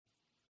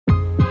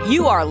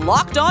You are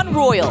Locked On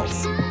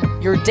Royals,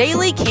 your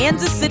daily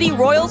Kansas City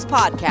Royals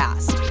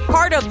podcast.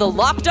 Part of the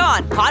Locked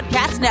On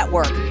Podcast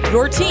Network,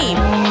 your team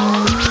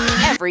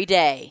every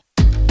day.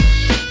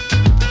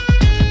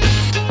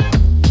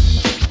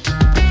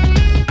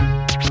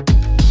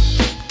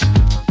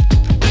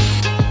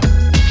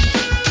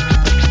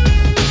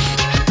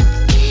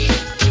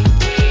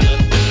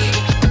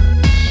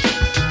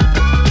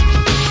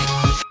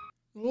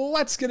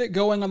 Let's get it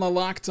going on the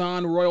Locked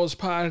On Royals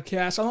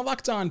podcast on the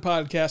Locked On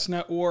Podcast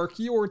Network,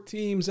 your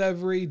teams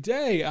every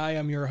day. I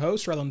am your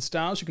host, Rylan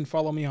Stiles. You can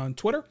follow me on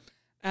Twitter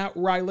at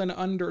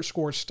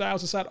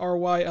Rylan_Stiles. It's at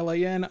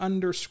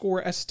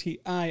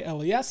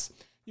RYLAN_STILES.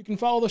 You can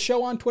follow the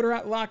show on Twitter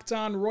at Locked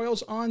On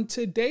Royals. On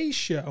today's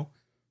show,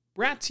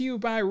 brought to you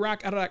by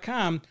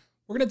RockAuto.com,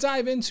 we're going to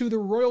dive into the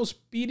Royals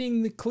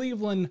beating the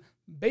Cleveland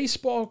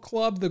Baseball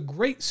Club, the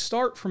great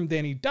start from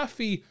Danny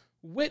Duffy,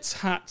 Witt's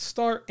hot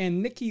start,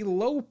 and Nicky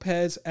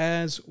Lopez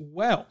as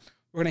well.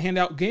 We're going to hand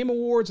out game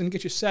awards and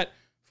get you set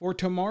for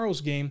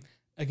tomorrow's game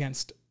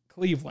against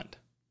Cleveland.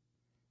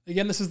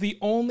 Again, this is the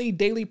only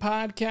daily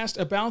podcast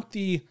about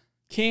the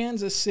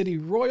Kansas City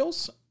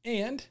Royals,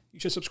 and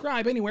you should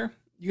subscribe anywhere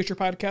you get your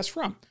podcast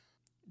from.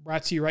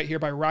 Brought to you right here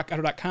by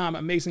RockAuto.com.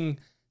 Amazing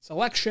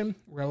selection,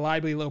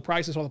 reliably low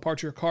prices, all the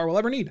parts your car will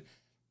ever need.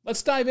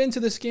 Let's dive into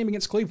this game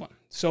against Cleveland.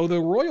 So the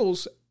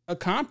Royals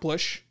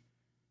accomplish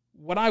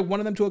what I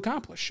wanted them to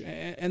accomplish.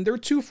 And they're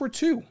 2 for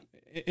 2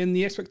 in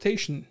the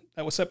expectation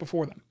that was set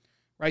before them,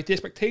 right? The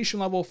expectation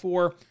level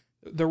for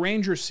the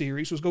Rangers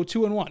series was go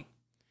 2-1.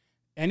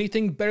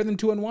 Anything better than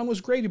 2-1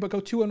 was gravy, but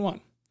go 2-1.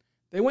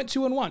 They went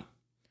 2-1.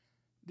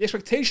 The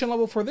expectation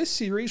level for this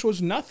series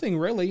was nothing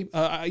really.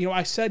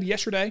 I said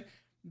yesterday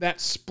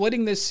that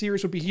splitting this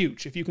series would be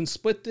huge. If you can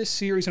split this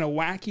series in a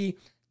wacky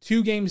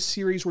 2-game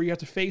series where you have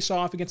to face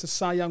off against a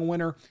Cy Young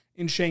winner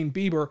in Shane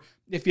Bieber,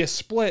 if you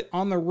split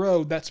on the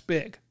road, that's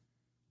big.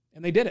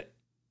 And they did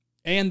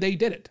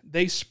it.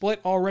 They split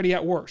already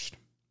at worst.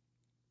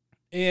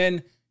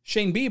 And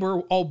Shane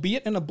Bieber,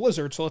 albeit in a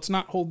blizzard, so let's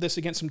not hold this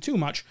against him too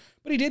much,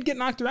 but he did get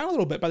knocked around a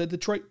little bit by the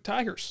Detroit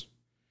Tigers.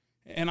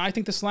 And I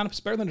think this lineup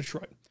is better than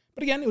Detroit.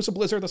 But again, it was a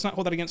blizzard. Let's not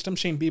hold that against him.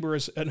 Shane Bieber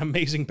is an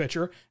amazing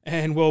pitcher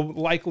and will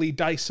likely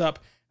dice up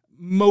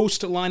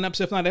most lineups,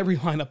 if not every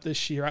lineup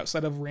this year,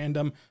 outside of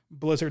random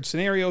blizzard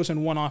scenarios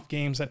and one-off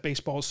games that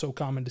baseball is so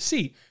common to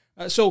see.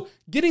 So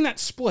getting that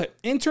split,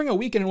 entering a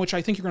weekend in which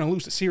I think you're going to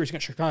lose the series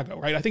against Chicago,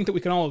 right? I think that we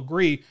can all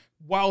agree,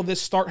 while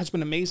this start has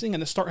been amazing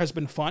and the start has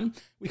been fun,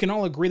 we can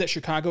all agree that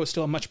Chicago is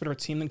still a much better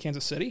team than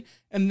Kansas City,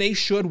 and they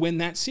should win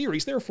that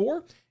series.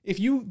 Therefore, if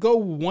you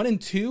go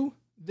 1-2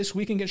 this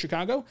weekend against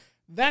Chicago,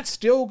 that's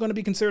still going to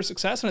be considered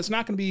success, and it's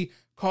not going to be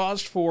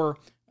caused for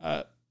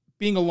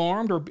being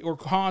alarmed or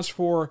cause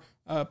for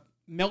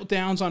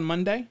meltdowns on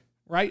Monday,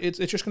 right? It's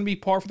just going to be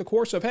par for the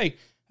course of, hey,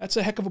 that's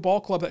a heck of a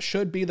ball club that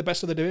should be the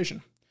best of the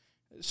division.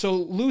 So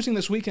losing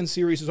this weekend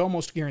series is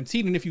almost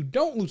guaranteed. And if you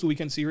don't lose the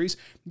weekend series,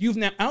 you've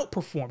now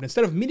outperformed.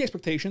 Instead of meeting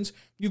expectations,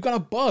 you've gone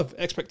above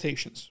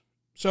expectations.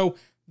 So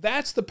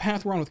that's the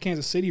path we're on with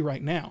Kansas City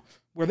right now,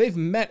 where they've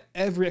met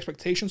every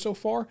expectation so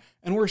far.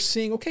 And we're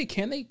seeing, okay,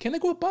 can they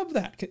go above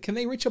that? Can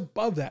they reach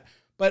above that?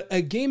 But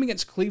a game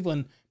against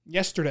Cleveland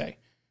yesterday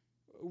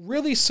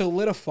really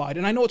solidified,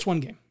 and I know it's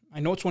one game. I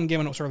know it's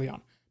early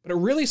on. But it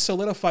really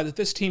solidified that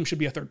this team should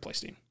be a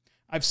third-place team.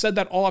 I've said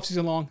that all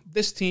offseason long.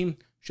 This team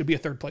should be a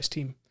third-place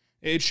team.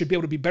 It should be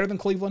able to be better than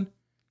Cleveland.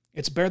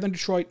 It's better than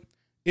Detroit.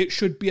 It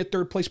should be a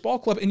third-place ball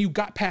club, and you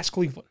got past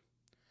Cleveland.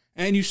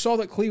 And you saw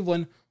that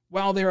Cleveland,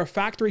 while they're a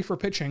factory for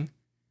pitching,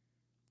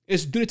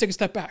 is due to take a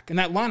step back. And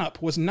that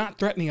lineup was not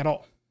threatening at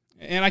all.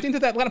 And I think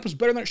that lineup was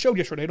better than it showed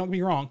yesterday, don't get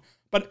me wrong.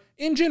 But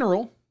in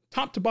general,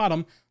 top to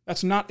bottom,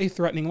 that's not a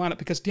threatening lineup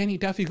because Danny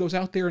Duffy goes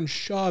out there and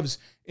shoves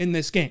in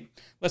this game.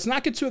 Let's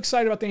not get too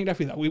excited about Danny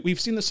Duffy, though. We've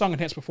seen this song and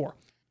dance before.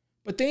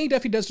 But Danny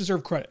Duffy does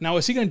deserve credit. Now,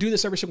 is he going to do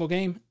this every single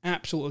game?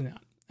 Absolutely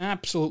not.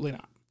 Absolutely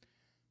not.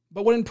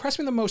 But what impressed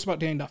me the most about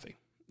Danny Duffy,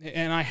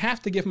 and I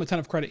have to give him a ton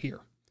of credit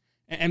here,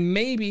 and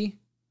maybe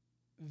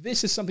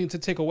this is something to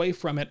take away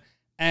from it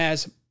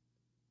as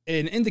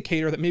an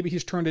indicator that maybe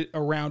he's turned it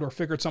around or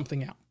figured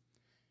something out.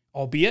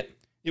 Albeit,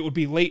 it would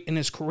be late in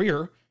his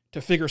career to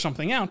figure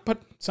something out,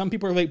 but some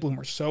people are late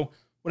bloomers. So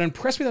what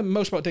impressed me the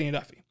most about Danny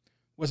Duffy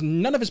was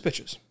none of his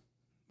pitches.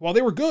 While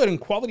they were good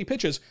and quality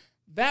pitches,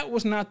 that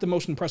was not the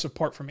most impressive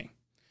part for me.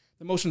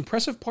 The most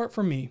impressive part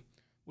for me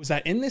was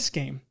that in this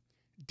game,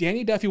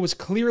 Danny Duffy was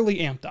clearly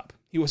amped up.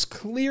 He was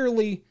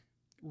clearly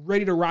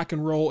ready to rock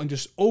and roll and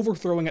just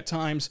overthrowing at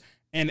times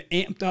and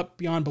amped up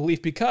beyond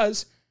belief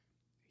because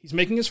he's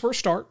making his first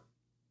start,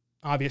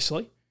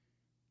 obviously.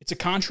 It's a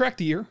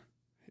contract year,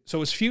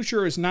 so his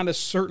future is not as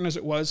certain as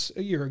it was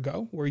a year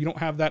ago, where you don't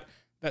have that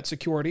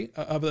security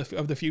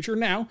of the future.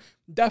 Now,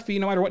 Duffy,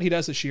 no matter what he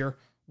does this year,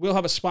 will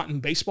have a spot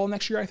in baseball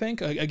next year, I think.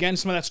 Again,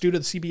 some of that's due to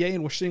the CBA,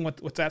 and we're seeing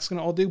what that's going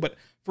to all do. But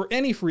for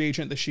any free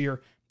agent this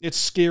year, it's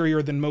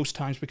scarier than most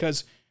times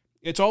because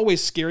it's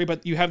always scary,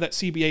 but you have that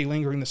CBA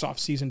lingering this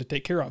offseason to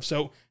take care of.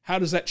 So how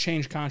does that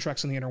change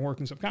contracts and the inner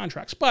workings of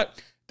contracts?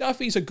 But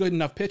Duffy's a good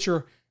enough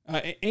pitcher,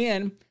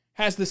 and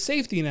has the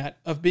safety net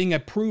of being a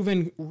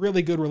proven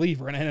really good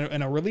reliever,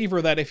 and a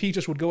reliever that if he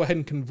just would go ahead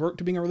and convert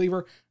to being a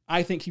reliever,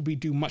 I think he'd be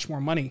due much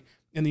more money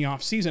in the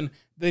offseason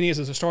than he is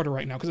as a starter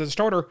right now. Because as a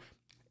starter,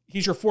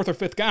 he's your fourth or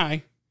fifth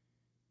guy,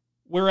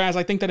 whereas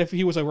I think that if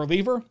he was a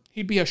reliever,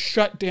 he'd be a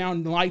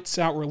shutdown,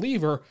 lights-out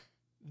reliever.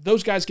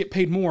 Those guys get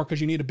paid more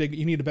because you need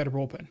a better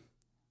bullpen.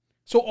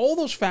 So all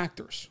those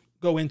factors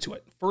go into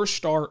it. First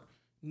start,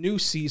 new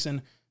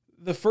season,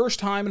 the first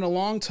time in a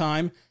long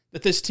time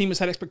that this team has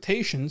had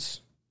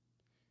expectations.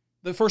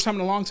 The first time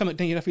in a long time that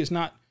Danny Duffy is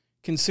not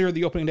considered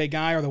the opening day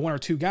guy or the 1 or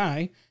 2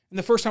 guy. And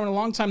the first time in a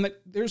long time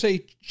that there's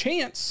a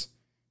chance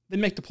they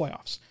make the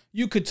playoffs.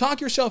 You could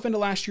talk yourself into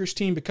last year's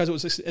team because it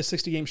was a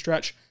 60-game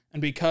stretch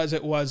and because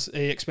it was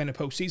a expanded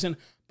postseason.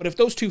 But if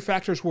those two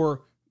factors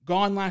were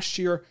gone last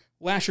year's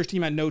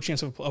team had no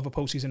chance of a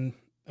postseason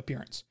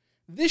appearance.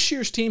 This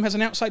year's team has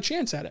an outside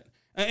chance at it.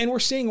 And we're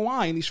seeing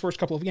why in these first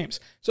couple of games.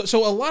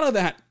 So a lot of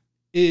that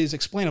is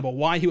explainable.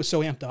 Why he was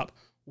so amped up.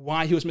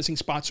 Why he was missing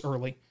spots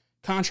early.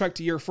 Contract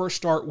year, first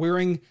start,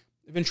 wearing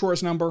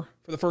Ventura's number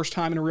for the first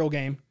time in a real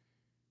game.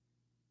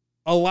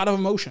 A lot of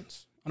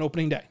emotions on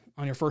opening day,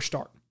 on your first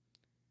start.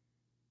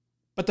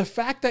 But the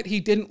fact that he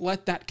didn't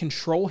let that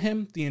control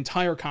him the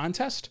entire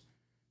contest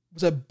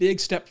was a big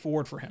step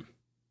forward for him.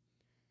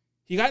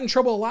 He got in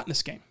trouble a lot in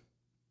this game.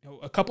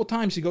 A couple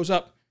times he goes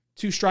up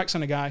 2 strikes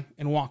on a guy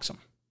and walks him.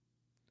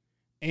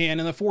 And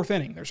in the 4th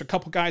inning, there's a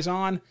couple guys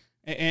on,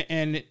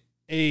 and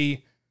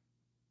a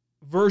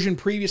version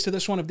previous to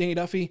this one of Danny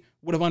Duffy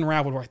would have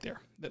unraveled right there.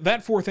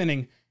 That 4th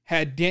inning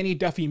had Danny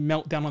Duffy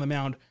meltdown on the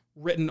mound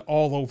written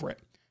all over it.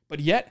 But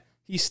yet,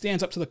 he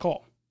stands up to the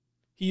call.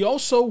 He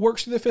also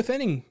works through the 5th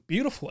inning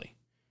beautifully.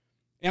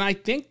 And I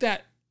think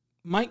that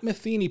Mike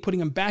Matheny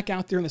putting him back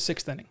out there in the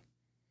 6th inning,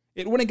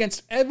 it went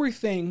against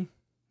everything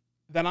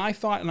that I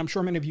thought, and I'm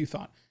sure many of you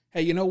thought.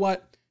 Hey, you know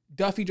what?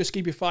 Duffy just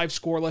gave you 5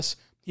 scoreless.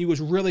 He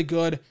was really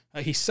good.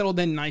 He settled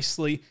in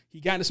nicely. He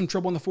got into some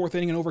trouble in the 4th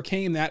inning and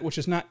overcame that, which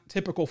is not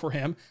typical for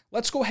him.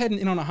 Let's go ahead and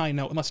end on a high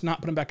note, and let's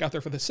not put him back out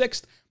there for the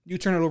 6th. You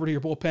turn it over to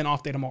your bullpen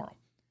off day tomorrow.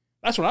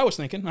 That's what I was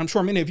thinking. I'm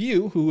sure many of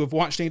you who have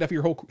watched Danny Duffy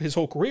his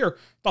whole career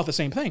thought the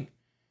same thing.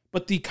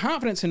 But the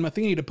confidence in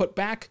Matheny to put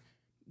back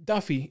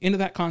Duffy into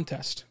that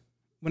contest,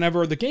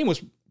 whenever the game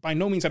was by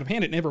no means out of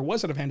hand, it never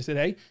was out of hand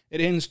today.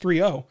 It ends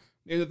 3-0.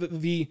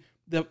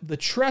 The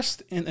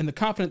trust and the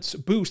confidence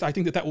boost I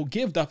think that will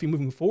give Duffy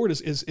moving forward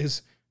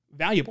is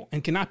valuable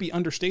and cannot be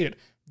understated.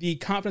 The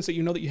confidence that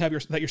you know that you have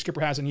that your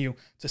skipper has in you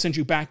to send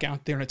you back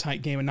out there in a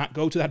tight game and not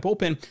go to that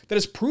bullpen that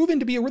has proven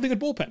to be a really good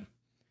bullpen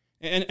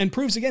and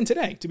proves again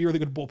today to be a really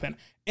good bullpen.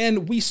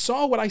 And we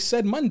saw what I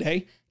said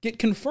Monday get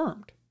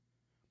confirmed.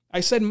 I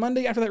said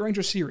Monday after that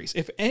Rangers series,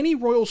 if any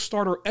Royals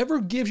starter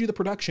ever gives you the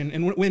production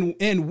and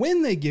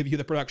when they give you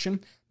the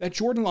production that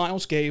Jordan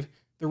Lyles gave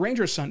the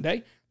Rangers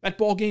Sunday, that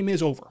ball game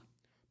is over.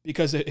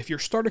 Because if your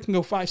starter can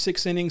go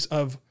 5-6 innings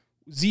of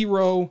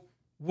 0,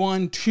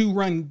 1, 2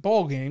 run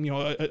ball game,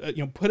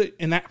 put it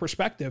in that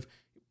perspective,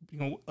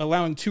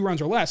 allowing 2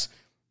 runs or less,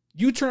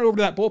 you turn it over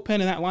to that bullpen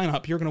and that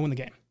lineup, you're going to win the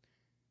game.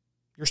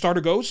 Your starter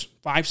goes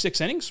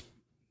 5-6 innings,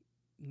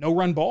 no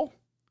run ball,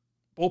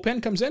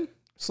 bullpen comes in,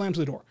 slams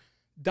the door.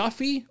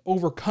 Duffy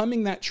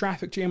overcoming that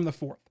traffic jam in the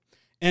 4th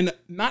and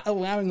not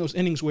allowing those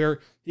innings where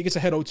he gets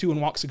ahead 0-2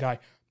 and walks a guy,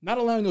 not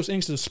allowing those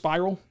innings to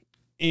spiral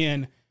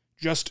and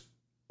just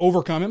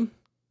overcome him,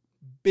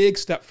 big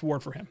step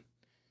forward for him.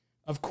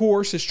 Of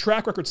course, his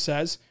track record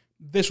says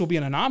this will be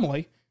an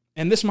anomaly,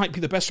 and this might be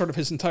the best start of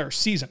his entire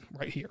season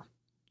right here.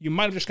 You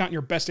might have just gotten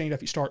your best Danny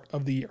Duffy start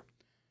of the year.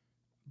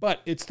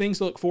 But it's things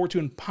to look forward to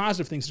and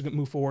positive things to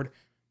move forward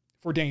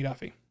for Danny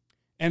Duffy.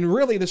 And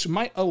really, this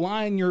might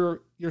align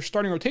your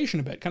starting rotation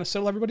a bit, kind of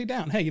settle everybody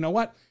down. Hey, you know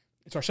what?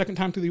 It's our second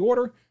time through the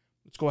order.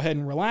 Let's go ahead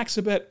and relax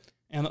a bit,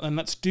 and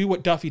let's do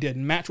what Duffy did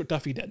and match what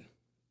Duffy did.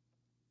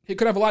 It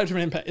could have a lot of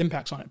different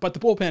impacts on it, but the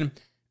bullpen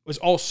was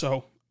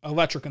also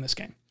electric in this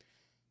game.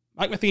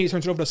 Mike Matheny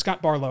turns it over to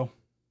Scott Barlow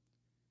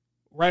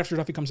right after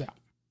Duffy comes out.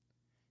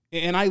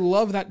 And I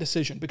love that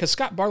decision because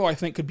Scott Barlow, I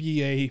think, could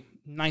be a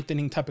 9th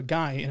inning type of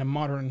guy in a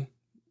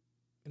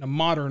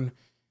modern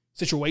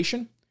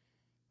situation.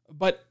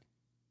 But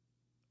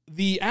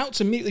the outs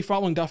immediately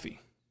following Duffy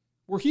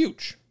were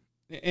huge.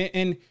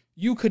 And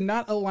you could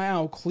not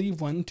allow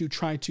Cleveland to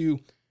try to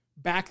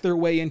back their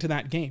way into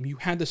that game. You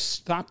had to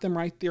stop them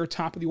right there,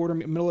 top of the order,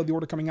 middle of the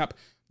order coming up.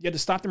 You had to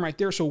stop them right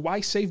there. So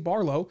why save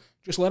Barlow?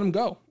 Just let him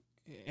go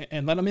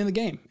and let him in the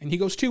game. And he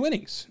goes 2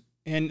 innings.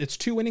 And it's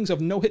 2 innings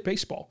of no-hit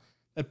baseball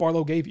that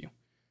Barlow gave you.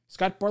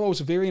 Scott Barlow was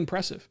very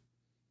impressive.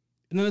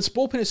 And then this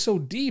bullpen is so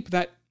deep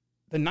that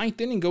the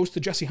 9th inning goes to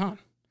Jesse Hahn.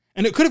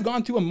 And it could have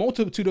gone to a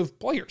multitude of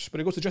players,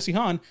 but it goes to Jesse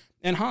Hahn,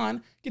 and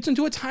Hahn gets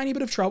into a tiny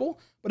bit of trouble,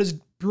 but his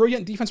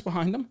brilliant defense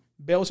behind him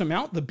bails him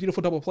out. The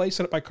beautiful double play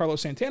set up by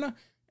Carlos Santana,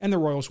 and the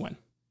Royals win.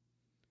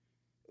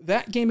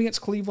 That game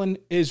against Cleveland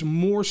is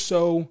more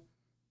so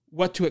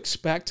what to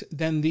expect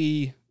than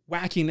the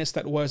wackiness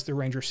that was the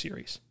Rangers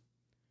series.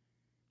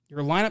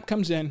 Your lineup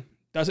comes in,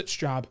 does its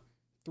job,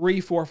 3,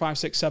 4, 5,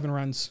 6, 7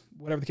 runs,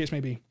 whatever the case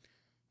may be.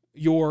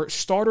 Your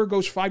starter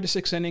goes 5 to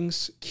 6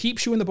 innings,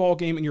 keeps you in the ball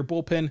game, and your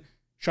bullpen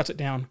shuts it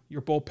down.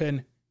 Your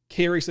bullpen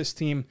carries this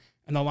team,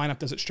 and the lineup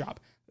does its job.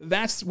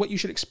 That's what you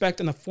should expect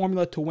in the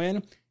formula to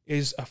win,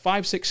 is a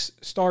 5-6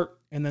 start,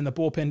 and then the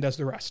bullpen does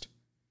the rest.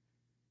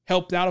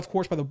 Helped out, of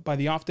course, by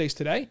the off days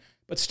today,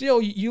 but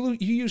still, you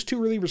used 2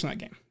 relievers in that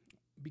game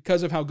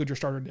because of how good your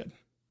starter did.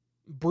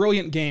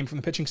 Brilliant game from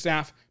the pitching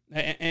staff,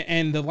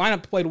 and the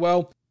lineup played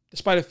well.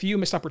 Despite a few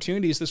missed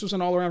opportunities, this was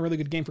an all-around really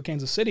good game for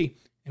Kansas City,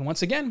 and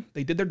once again,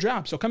 they did their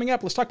job. So coming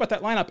up, let's talk about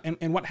that lineup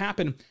and what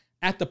happened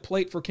at the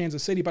plate for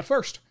Kansas City. But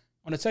first,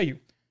 I want to tell you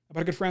about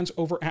our good friends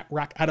over at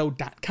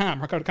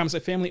RockAuto.com. RockAuto.com is a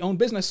family-owned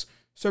business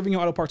serving you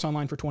auto parts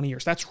online for 20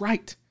 years. That's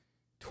right.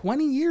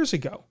 20 years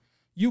ago,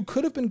 you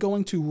could have been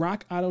going to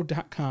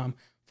RockAuto.com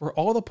for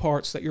all the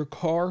parts that your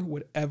car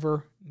would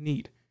ever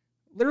need.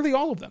 Literally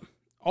all of them.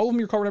 All of them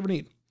your car would ever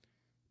need.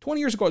 20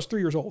 years ago, I was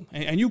 3 years old,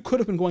 and you could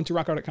have been going to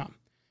RockAuto.com.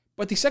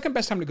 But the second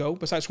best time to go,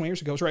 besides 20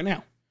 years ago, is right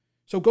now.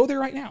 So go there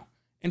right now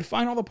and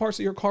find all the parts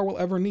that your car will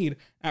ever need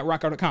at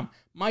RockAuto.com.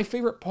 My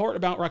favorite part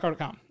about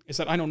RockAuto.com is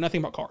that I know nothing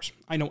about cars.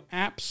 I know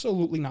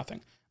absolutely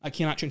nothing. I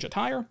cannot change a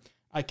tire.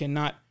 I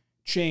cannot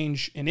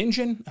change an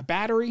engine, a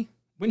battery,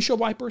 windshield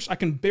wipers. I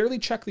can barely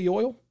check the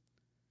oil,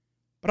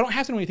 but I don't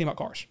have to know anything about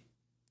cars.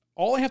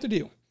 All I have to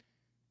do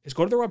is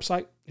go to their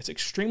website. It's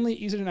extremely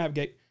easy to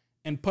navigate,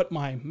 and put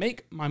my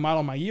make, my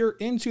model, my year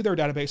into their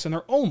database, and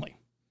they're only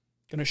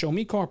going to show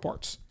me car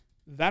parts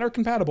that are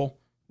compatible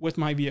with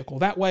my vehicle.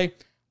 That way,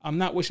 I'm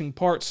not wasting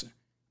parts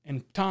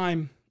and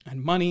time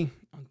and money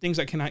on things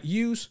I cannot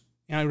use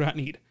and I do not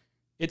need.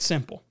 It's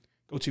simple.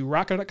 Go to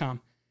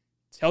RockAuto.com,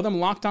 tell them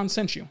Locked On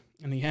sent you,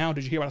 and the how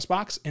did you hear about us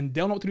box, and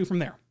they'll know what to do from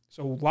there.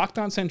 So Locked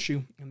On sent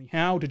you, and the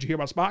how did you hear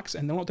about us box,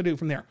 and they'll know what to do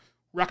from there.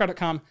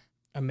 RockAuto.com,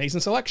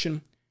 amazing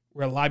selection,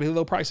 reliably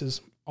low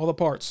prices, all the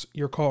parts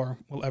your car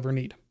will ever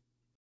need.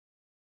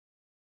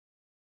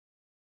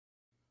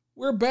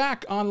 We're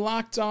back on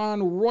Locked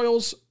On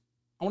Royals.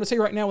 I want to tell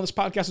you right now when this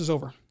podcast is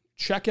over,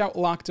 check out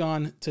Locked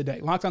On Today.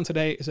 Locked On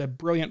Today is a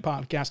brilliant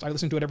podcast. I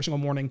listen to it every single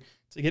morning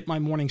to get my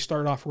morning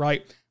started off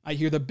right. I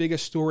hear the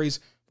biggest stories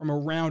from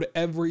around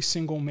every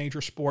single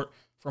major sport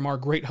from our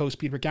great host,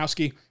 Peter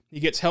Bukowski. He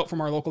gets help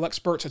from our local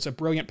experts. It's a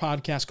brilliant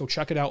podcast. Go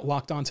check it out,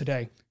 Locked On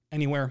Today,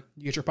 anywhere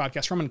you get your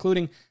podcast from,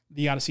 including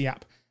the Odyssey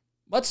app.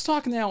 Let's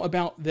talk now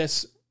about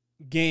this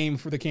game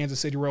for the Kansas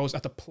City Royals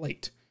at the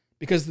plate,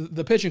 because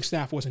the pitching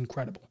staff was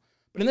incredible.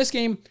 But in this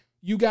game,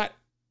 you got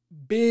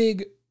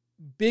big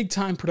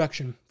time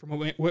production from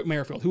Whit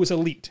Merrifield, who is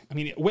elite. I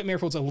mean, Whit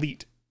Merrifield's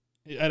elite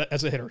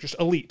as a hitter, just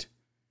elite.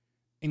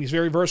 And he's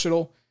very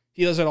versatile.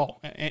 He does it all.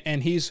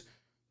 And he's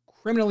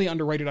criminally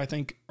underrated, I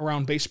think,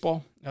 around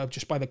baseball,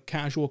 just by the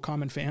casual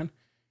common fan.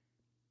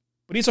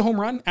 But he's a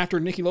home run after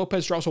Nicky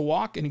Lopez draws a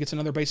walk, and he gets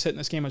another base hit in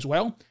this game as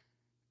well.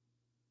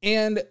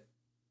 And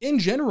in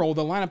general,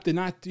 the lineup did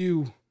not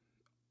do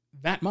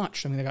that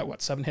much. I mean, they got,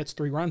 7 hits,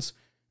 3 runs?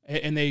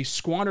 And they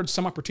squandered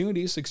some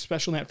opportunities,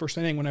 especially in that first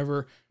inning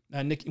whenever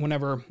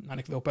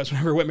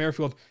Whit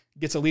Merrifield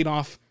gets a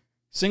leadoff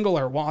single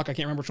or walk. I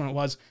can't remember which one it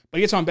was, but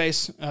he gets on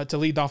base to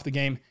lead off the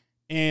game,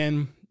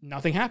 and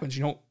nothing happens.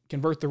 You don't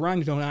convert the run.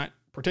 You do not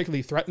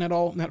particularly threaten at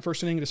all in that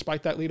first inning,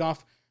 despite that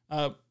leadoff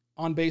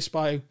on base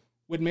by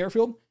Whit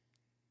Merrifield.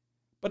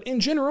 But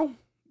in general,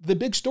 the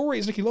big story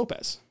is Nicky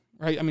Lopez,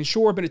 right? I mean,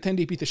 sure,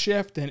 Benintendi beat the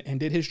shift and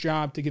did his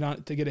job to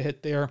get a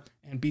hit there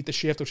and beat the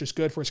shift, which is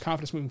good for his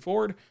confidence moving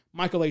forward.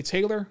 Michael A.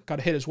 Taylor got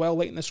a hit as well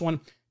late in this one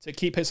to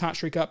keep his hot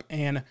streak up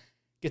and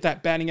get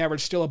that batting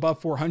average still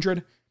above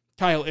 400.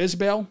 Kyle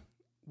Isbell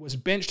was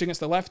benched against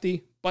the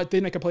lefty, but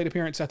did make a plate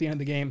appearance at the end of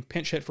the game.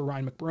 Pinch hit for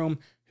Ryan McBroom,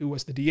 who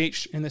was the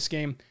DH in this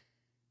game.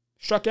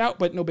 Struck out,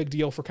 but no big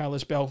deal for Kyle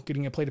Isbell,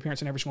 getting a plate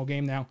appearance in every single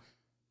game now.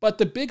 But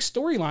the big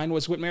storyline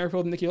was Whit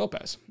Merrifield and Nicky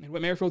Lopez. And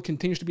Whit Merrifield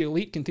continues to be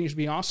elite, continues to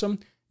be awesome.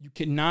 You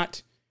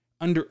cannot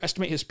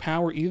underestimate his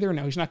power either.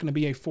 Now, he's not going to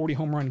be a 40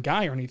 home run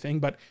guy or anything,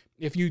 but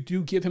if you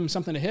do give him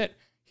something to hit,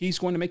 he's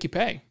going to make you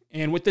pay.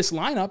 And with this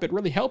lineup, it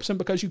really helps him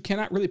because you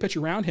cannot really pitch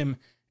around him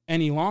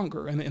any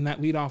longer in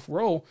that leadoff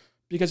role.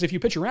 Because if you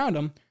pitch around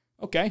him,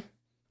 okay,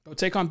 go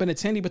take on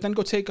Benintendi, but then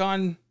go take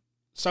on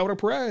Salvador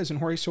Perez and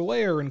Jorge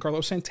Soler and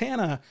Carlos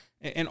Santana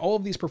and all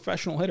of these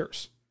professional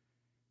hitters.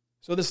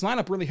 So this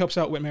lineup really helps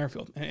out Whit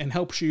Merrifield and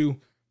helps you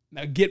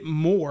get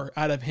more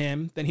out of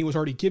him than he was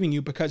already giving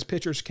you, because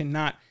pitchers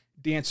cannot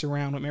dance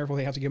around Whit Merrifield.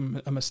 They have to give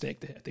him a mistake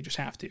to hit. They just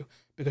have to,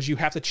 because you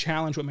have to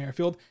challenge Whit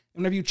Merrifield.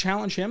 And whenever you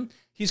challenge him,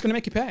 he's going to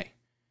make you pay,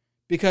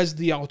 because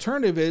the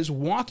alternative is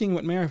walking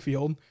Whit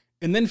Merrifield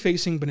and then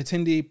facing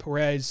Benintendi,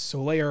 Perez,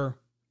 Soler,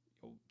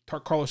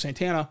 Carlos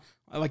Santana.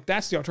 Like,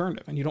 that's the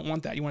alternative, and you don't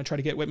want that. You want to try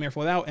to get Whit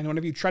Merrifield out, and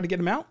whenever you try to get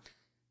him out,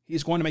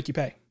 he's going to make you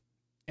pay.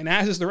 And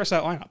as is the rest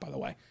of that lineup, by the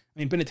way. I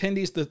mean,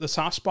 Benintendi's the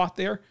soft spot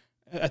there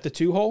at the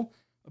 2-hole,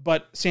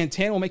 but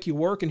Santana will make you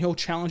work, and he'll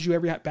challenge you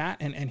every at-bat,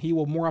 and he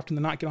will more often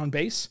than not get on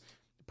base.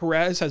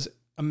 Perez has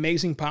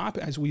amazing pop,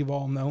 as we've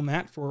all known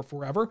that for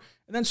forever.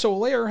 And then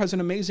Soler has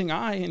an amazing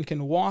eye and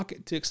can walk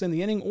to extend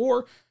the inning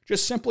or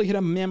just simply hit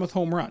a mammoth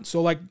home run.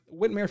 So, like,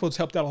 Whit Merrifield's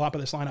helped out a lot by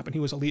this lineup, and he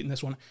was elite in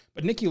this one.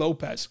 But Nicky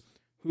Lopez,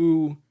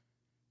 who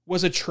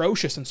was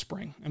atrocious in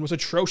spring and was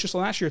atrocious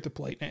last year at the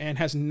plate and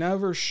has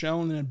never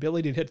shown an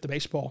ability to hit the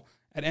baseball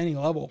at any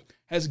level,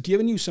 has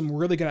given you some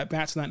really good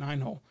at-bats in that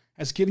 9-hole,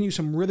 has given you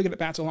some really good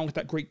at-bats along with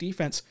that great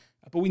defense.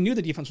 But we knew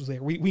the defense was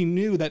there. We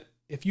knew that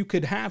if you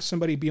could have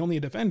somebody be only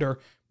a defender,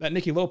 that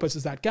Nicky Lopez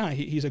is that guy.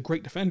 He's a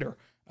great defender.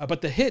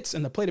 But the hits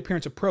and the plate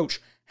appearance approach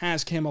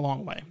has come a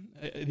long way.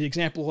 The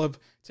example of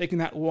taking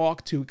that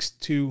walk to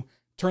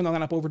turn the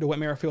lineup over to Whit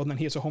Merrifield, and then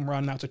he hits a home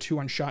run. Now it's a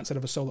 2-run shot instead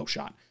of a solo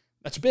shot.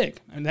 That's big,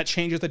 and that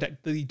changes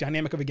the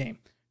dynamic of a game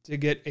to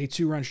get a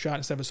 2-run shot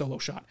instead of a solo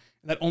shot.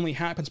 And that only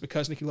happens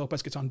because Nicky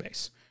Lopez gets on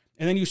base.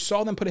 And then you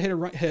saw them put a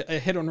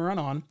hit and run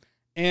on,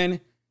 and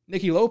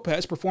Nicky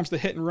Lopez performs the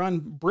hit and run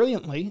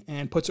brilliantly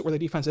and puts it where the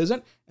defense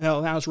isn't, and that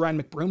allows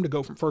Ryan McBroom to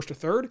go from first to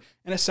third,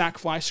 and a sac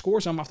fly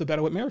scores him off the bat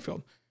of Whit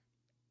Merrifield.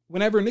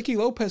 Whenever Nicky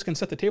Lopez can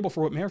set the table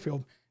for Whit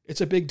Merrifield, it's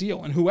a big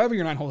deal. And whoever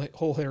your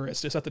 9-hole hitter is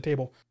to set the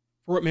table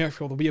for Whit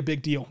Merrifield will be a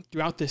big deal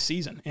throughout this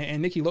season.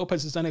 And Nicky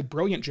Lopez has done a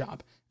brilliant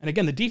job. And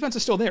again, the defense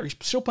is still there. He's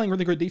still playing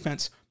really good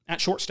defense at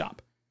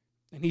shortstop.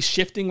 And he's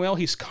shifting well.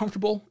 He's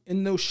comfortable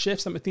in those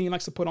shifts that Matheny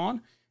likes to put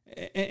on.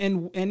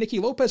 And Nicky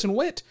Lopez and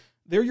Whit,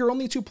 they're your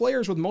only two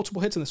players with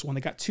multiple hits in this one.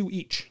 They got 2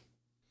 each.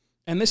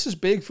 And this is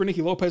big for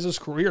Nicky Lopez's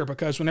career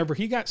because whenever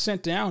he got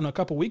sent down a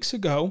couple weeks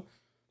ago,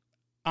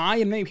 I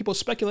and many people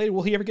speculated,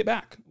 will he ever get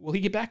back? Will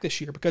he get back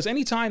this year? Because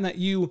anytime that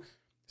you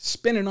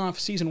spend an off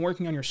season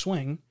working on your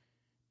swing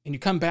and you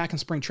come back in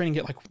spring training,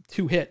 get like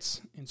 2 hits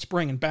in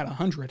spring and bat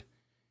 100,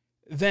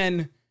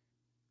 then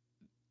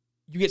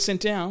you get sent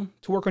down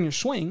to work on your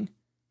swing.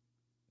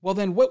 Well,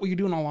 then what were you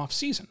doing all off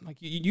season? Like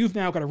you've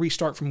now got to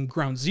restart from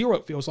ground zero,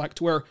 it feels like,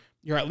 to where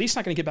you're at least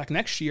not going to get back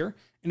next year.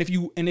 And if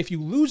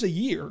you lose a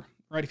year,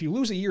 right? If you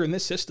lose a year in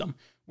this system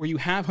where you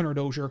have Hunter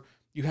Dozier,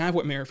 you have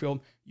Whit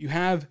Merrifield, you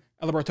have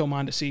Alberto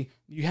Mondesi,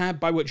 you have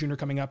Bobby Witt Jr.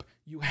 coming up,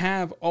 you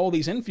have all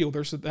these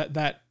infielders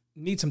that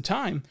need some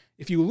time.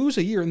 If you lose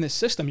a year in this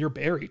system, you're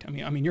buried. I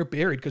mean, you're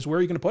buried because where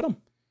are you going to put him?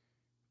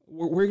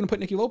 Where are you going to put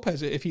Nicky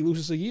Lopez if he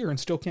loses a year and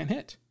still can't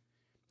hit?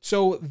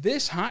 So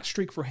this hot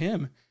streak for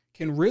him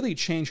can really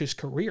change his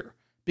career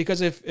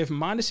because if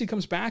Mondesi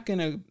comes back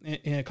in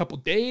a couple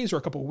days or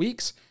a couple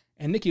weeks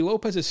and Nicky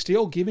Lopez is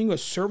still giving you a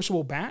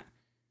serviceable bat,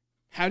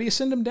 how do you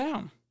send him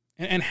down?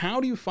 And how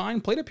do you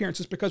find plate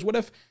appearances? Because what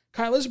if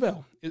Kyle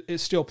Isbell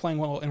is still playing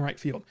well in right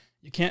field?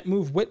 You can't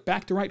move Whit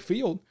back to right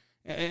field.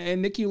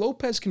 And Nicky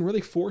Lopez can really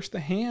force the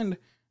hand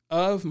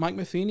of Mike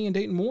Matheny and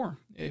Dayton Moore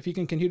if he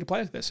can continue to play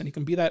like this. And he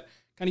can be that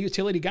kind of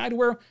utility guy to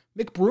where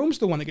McBroom's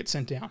the one that gets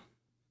sent down.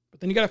 But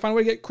then you got to find a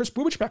way to get Chris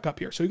Bubich back up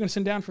here. So you're going to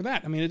send down for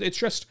that. I mean, it's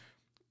just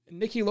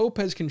Nicky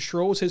Lopez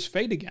controls his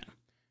fate again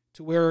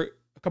to where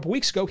a couple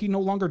weeks ago he no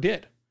longer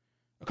did.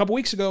 A couple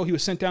weeks ago he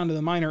was sent down to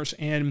the minors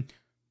and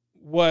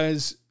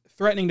was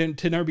threatening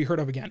to never be heard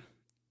of again,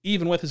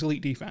 even with his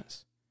elite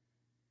defense.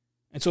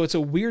 And so it's a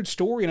weird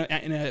story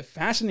and a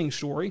fascinating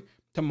story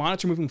to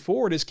monitor moving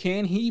forward is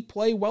can he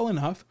play well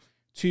enough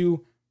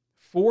to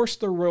force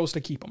the Royals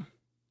to keep him?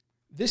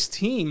 This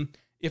team,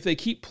 if they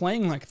keep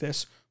playing like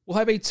this, will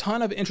have a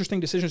ton of interesting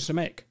decisions to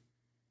make.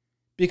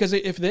 Because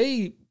if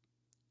they,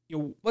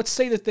 let's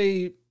say that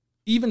they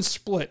even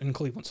split in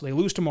Cleveland, so they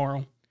lose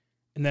tomorrow,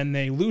 and then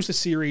they lose the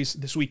series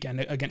this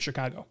weekend against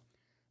Chicago.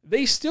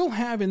 They still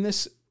have in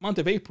this month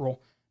of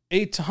April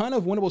a ton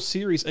of winnable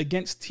series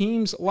against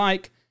teams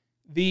like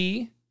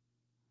the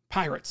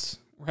Pirates,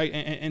 right?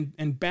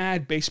 And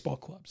bad baseball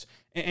clubs.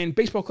 And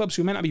baseball clubs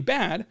who may not be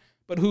bad,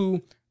 but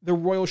who the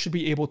Royals should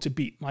be able to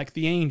beat, like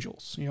the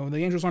Angels.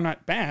 The Angels are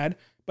not bad,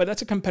 but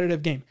that's a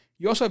competitive game.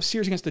 You also have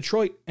series against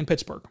Detroit and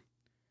Pittsburgh.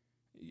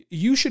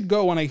 You should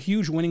go on a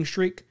huge winning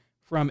streak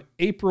from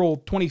April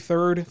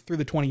 23rd through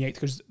the 28th,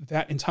 because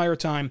that entire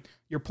time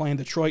you're playing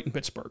Detroit and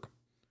Pittsburgh.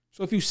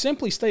 So if you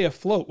simply stay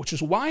afloat, which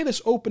is why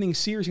this opening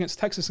series against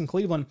Texas and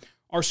Cleveland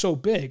are so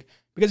big,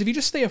 because if you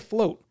just stay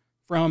afloat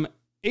from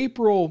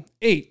April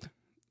 8th,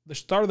 the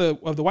start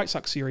of the White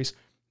Sox series,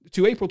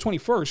 to April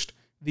 21st,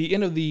 the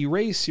end of the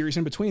Rays series,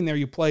 in between there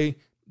you play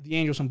the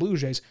Angels and Blue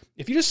Jays.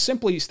 If you just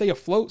simply stay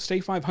afloat, stay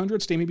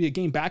 500, stay maybe a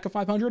game back of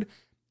 500,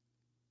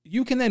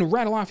 you can then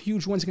rattle off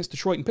huge wins against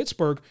Detroit and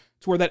Pittsburgh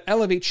to where that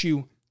elevates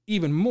you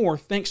even more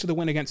thanks to the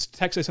win against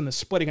Texas and the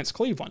split against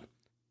Cleveland.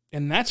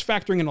 And that's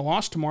factoring in a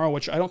loss tomorrow,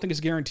 which I don't think is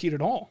guaranteed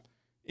at all.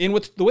 And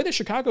with the way that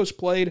Chicago's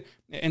played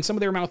and some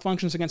of their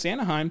malfunctions against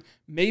Anaheim,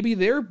 maybe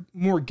they're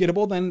more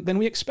gettable than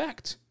we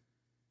expect.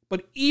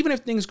 But even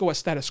if things go as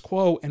status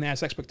quo and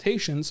as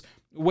expectations,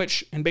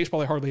 which in baseball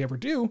they hardly ever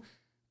do,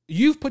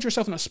 you've put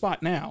yourself in a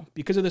spot now,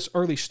 because of this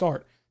early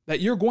start,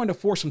 that you're going to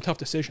force some tough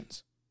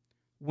decisions.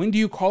 When do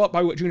you call up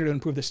Bobby Witt Jr. to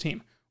improve this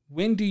team?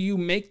 When do you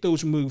make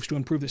those moves to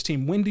improve this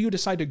team? When do you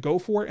decide to go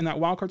for it in that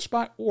wildcard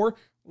spot or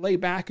lay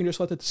back and just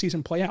let the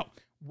season play out?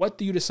 What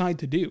do you decide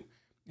to do?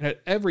 And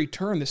at every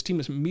turn, this team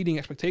is meeting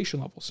expectation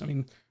levels. I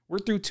mean, we're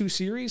through 2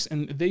 series,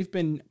 and they've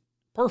been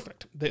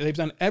perfect. They've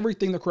done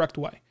everything the correct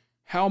way.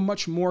 How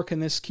much more can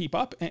this keep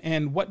up,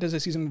 and what does the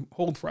season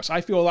hold for us?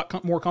 I feel a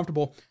lot more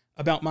comfortable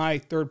about my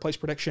third place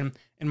prediction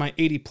and my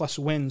 80-plus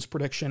wins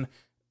prediction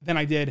than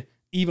I did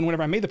even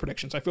whenever I made the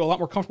predictions. I feel a lot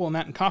more comfortable in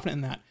that and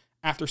confident in that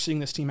after seeing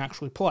this team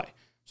actually play.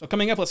 So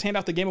coming up, let's hand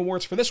out the game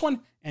awards for this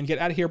one and get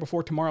out of here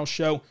before tomorrow's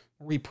show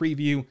where we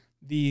preview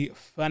the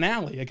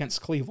finale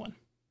against Cleveland.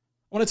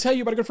 I want to tell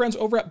you about our good friends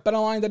over at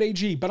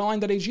BetOnline.ag.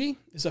 BetOnline.ag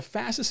is the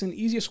fastest and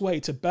easiest way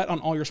to bet on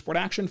all your sport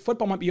action.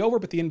 Football might be over,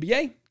 but the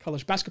NBA,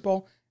 college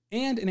basketball,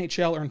 and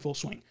NHL are in full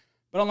swing.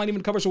 BetOnline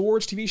even covers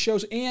awards, TV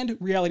shows, and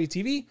reality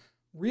TV,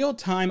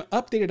 real-time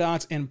updated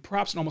odds, and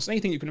props on almost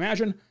anything you can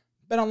imagine.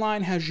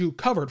 BetOnline has you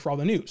covered for all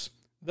the news,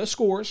 the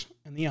scores,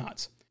 and the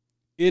odds.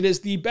 It is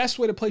the best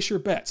way to place your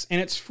bets,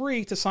 and it's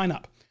free to sign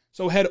up.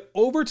 So head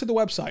over to the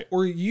website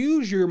or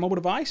use your mobile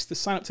device to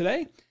sign up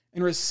today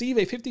and receive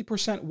a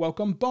 50%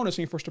 welcome bonus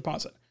on your first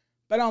deposit.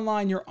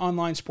 BetOnline, your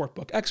online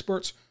sportbook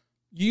experts.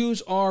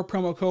 Use our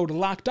promo code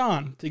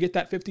LOCKEDON to get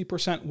that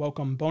 50%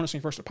 welcome bonus on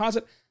your first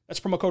deposit. That's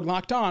promo code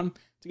LOCKEDON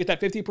to get that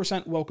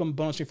 50% welcome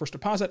bonus on your first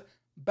deposit.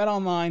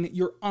 BetOnline,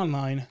 your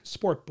online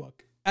sportbook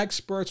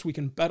experts. We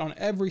can bet on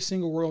every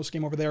single Royals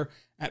game over there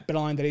at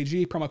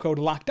BetOnline.ag. Promo code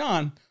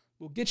LOCKEDON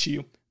will get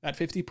you that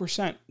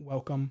 50%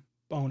 welcome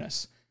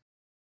bonus.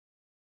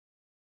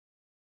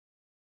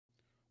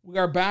 We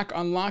are back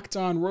on Locked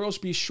On Royals.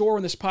 Be sure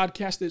when this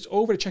podcast is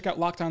over to check out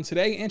Locked On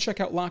Today and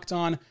check out Locked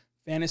On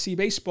Fantasy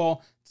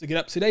Baseball to get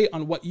up to date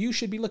on what you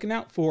should be looking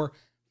out for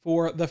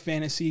the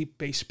fantasy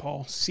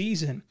baseball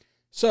season.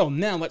 So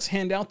now let's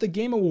hand out the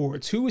game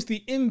awards. Who is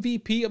the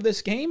MVP of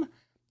this game?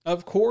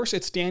 Of course,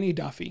 it's Danny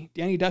Duffy.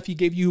 Danny Duffy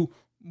gave you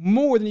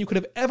more than you could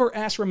have ever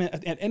asked from him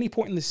at any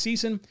point in the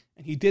season,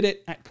 and he did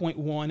it at point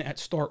one, at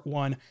start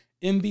one.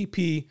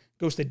 MVP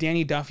goes to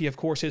Danny Duffy, of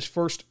course, his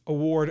first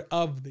award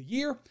of the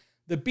year.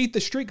 The beat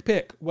the streak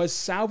pick was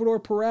Salvador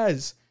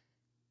Perez.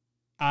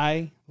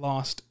 I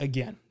lost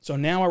again. So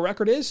now our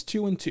record is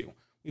 2-2.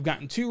 We've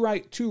gotten 2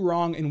 right, 2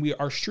 wrong, and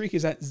our streak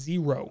is at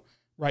 0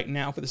 right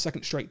now for the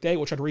second straight day.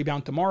 We'll try to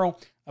rebound tomorrow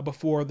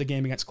before the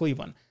game against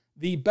Cleveland.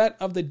 The bet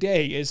of the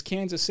day is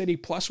Kansas City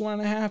plus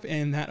 1.5,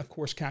 and that, of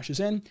course, cashes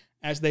in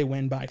as they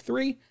win by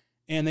 3,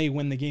 and they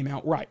win the game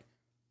outright.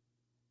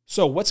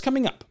 So what's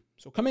coming up?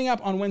 So coming up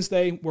on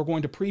Wednesday, we're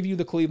going to preview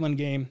the Cleveland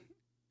game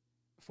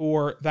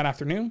for that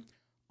afternoon.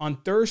 On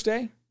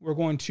Thursday, we're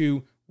going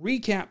to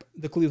recap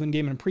the Cleveland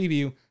game and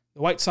preview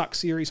the White Sox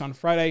series on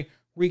Friday,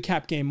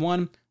 recap Game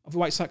 1 of the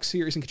White Sox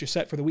series and get you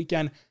set for the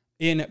weekend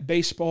in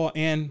baseball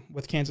and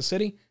with Kansas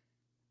City.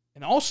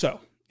 And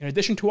also, in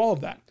addition to all of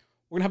that,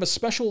 we're going to have a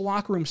special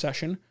locker room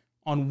session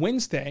on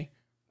Wednesday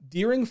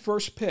during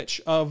first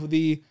pitch of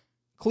the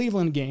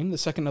Cleveland game, the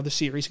second of the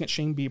series against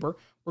Shane Bieber.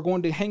 We're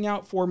going to hang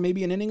out for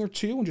maybe an inning or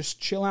two and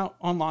just chill out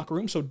on Locker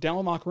Room. So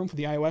download Locker Room for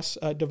the iOS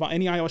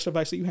any iOS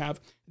device that you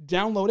have.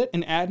 Download it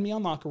and add me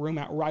on Locker Room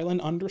at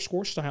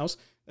Rylan_Styles.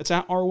 That's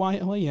at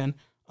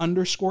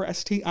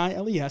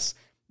RYLAN_STILES.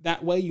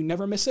 That way you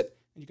never miss it.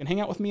 And you can hang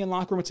out with me in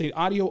Locker Room. It's an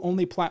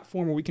audio-only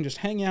platform where we can just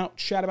hang out,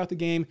 chat about the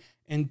game,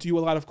 and do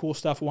a lot of cool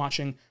stuff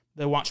watching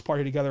the watch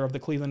party together of the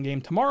Cleveland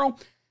game tomorrow.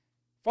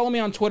 Follow me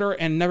on Twitter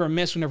and never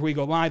miss whenever we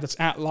go live. That's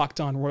at Locked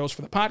On Royals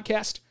for the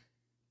podcast.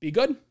 Be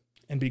good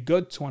and be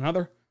good to one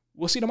another.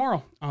 We'll see you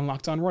tomorrow on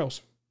Locked On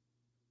Royals.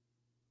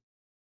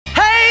 Hey,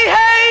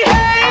 hey,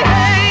 hey,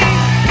 hey.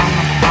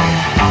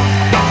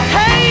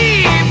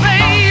 Hey,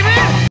 baby.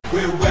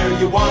 We're where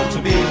you want to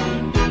be.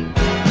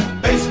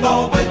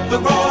 Baseball with the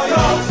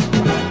Royals.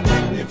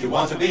 If you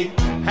want to be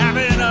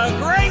Having a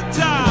great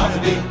time. want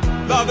to be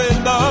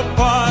Loving the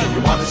fun.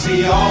 you want to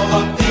see all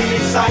of the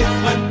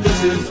excitement,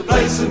 this is the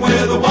place and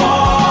we're the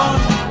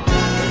one.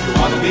 If you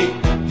want to be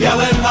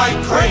yelling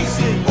like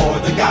crazy for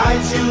the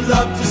guys you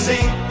love to see,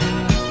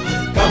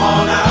 come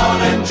on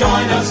out and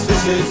join us,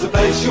 this is the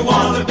place you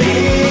want to be.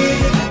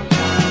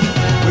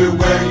 We're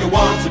where you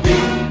want to be.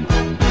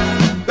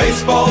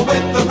 Baseball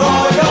with the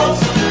Royals.